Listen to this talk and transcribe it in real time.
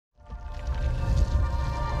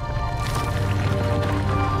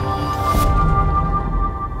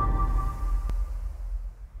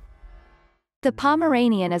The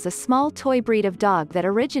Pomeranian is a small toy breed of dog that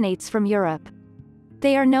originates from Europe.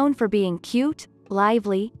 They are known for being cute,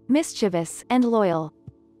 lively, mischievous, and loyal.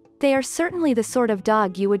 They are certainly the sort of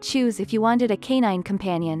dog you would choose if you wanted a canine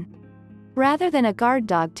companion, rather than a guard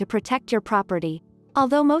dog to protect your property.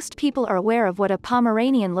 Although most people are aware of what a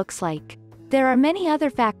Pomeranian looks like, there are many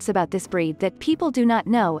other facts about this breed that people do not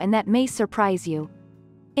know and that may surprise you.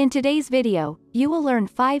 In today's video, you will learn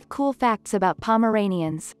 5 cool facts about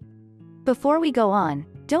Pomeranians. Before we go on,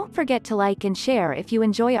 don't forget to like and share if you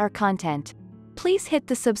enjoy our content. Please hit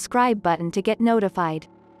the subscribe button to get notified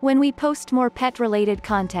when we post more pet-related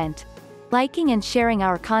content. Liking and sharing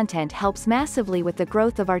our content helps massively with the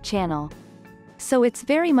growth of our channel, so it's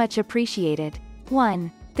very much appreciated.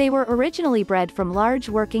 1. They were originally bred from large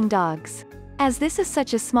working dogs. As this is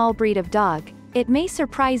such a small breed of dog, it may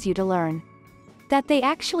surprise you to learn that they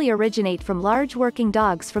actually originate from large working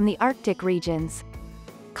dogs from the Arctic regions,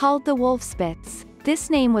 called the Wolfspitz. This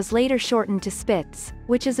name was later shortened to Spitz,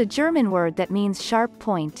 which is a German word that means sharp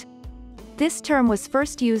point. This term was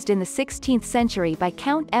first used in the 16th century by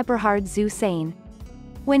Count Eberhard zu Sayn,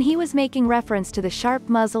 when he was making reference to the sharp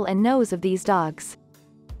muzzle and nose of these dogs.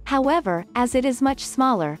 However, as it is much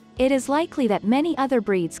smaller, it is likely that many other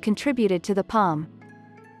breeds contributed to the Pom.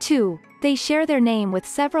 2. They share their name with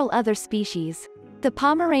several other species. The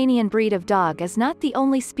Pomeranian breed of dog is not the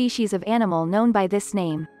only species of animal known by this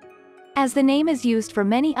name, as the name is used for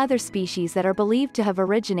many other species that are believed to have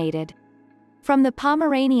originated from the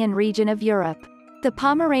Pomeranian region of Europe. The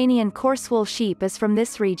Pomeranian coarsewool sheep is from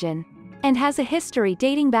this region, and has a history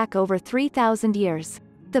dating back over 3,000 years.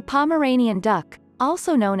 The Pomeranian duck,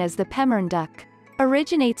 also known as the Pomeranian duck,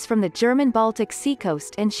 originates from the German Baltic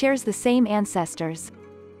seacoast and shares the same ancestors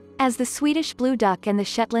as the Swedish blue duck and the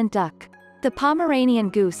Shetland duck. The Pomeranian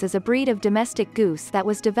goose is a breed of domestic goose that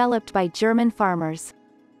was developed by German farmers,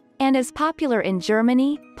 and is popular in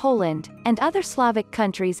Germany, Poland, and other Slavic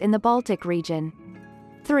countries in the Baltic region.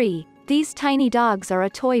 3. These tiny dogs are a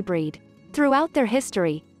toy breed. Throughout their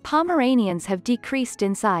history, Pomeranians have decreased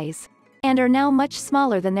in size, and are now much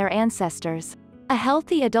smaller than their ancestors. A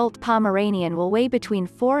healthy adult Pomeranian will weigh between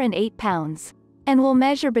 4 and 8 pounds, and will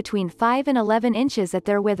measure between 5 and 11 inches at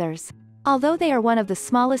their withers. Although they are one of the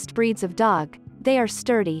smallest breeds of dog, they are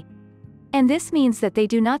sturdy, and this means that they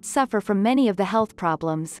do not suffer from many of the health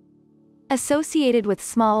problems associated with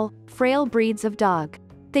small, frail breeds of dog.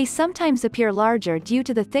 They sometimes appear larger due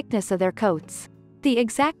to the thickness of their coats. The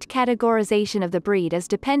exact categorization of the breed is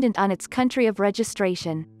dependent on its country of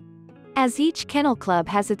registration, as each kennel club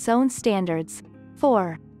has its own standards.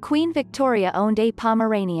 4. Queen Victoria owned a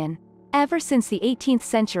Pomeranian. Ever since the 18th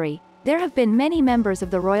century, there have been many members of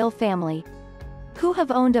the royal family who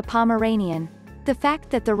have owned a Pomeranian. The fact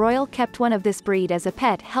that the royal kept one of this breed as a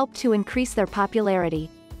pet helped to increase their popularity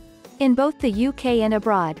in both the UK and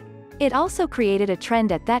abroad. It also created a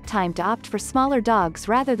trend at that time to opt for smaller dogs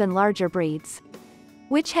rather than larger breeds,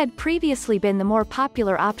 which had previously been the more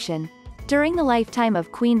popular option. During the lifetime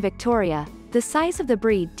of Queen Victoria, the size of the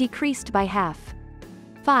breed decreased by half.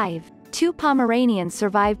 5. 2 Pomeranians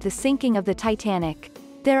survived the sinking of the Titanic.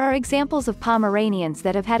 There are examples of Pomeranians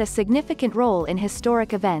that have had a significant role in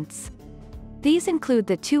historic events. These include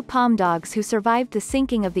the 2 Pom dogs who survived the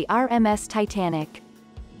sinking of the RMS Titanic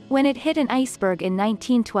when it hit an iceberg in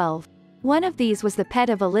 1912. One of these was the pet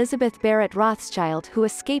of Elizabeth Barrett Rothschild, who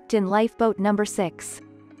escaped in lifeboat number 6.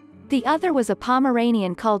 The other was a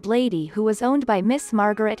Pomeranian called Lady, who was owned by Miss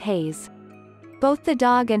Margaret Hayes. Both the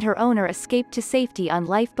dog and her owner escaped to safety on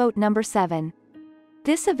lifeboat number 7.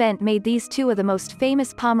 This event made these 2 of the most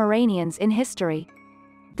famous Pomeranians in history.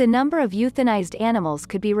 The number of euthanized animals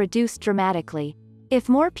could be reduced dramatically if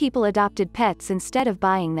more people adopted pets instead of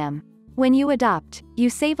buying them. When you adopt, you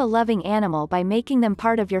save a loving animal by making them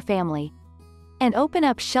part of your family, and open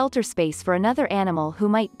up shelter space for another animal who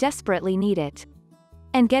might desperately need it,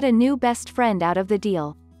 and get a new best friend out of the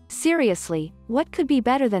deal. Seriously, what could be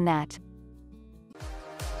better than that?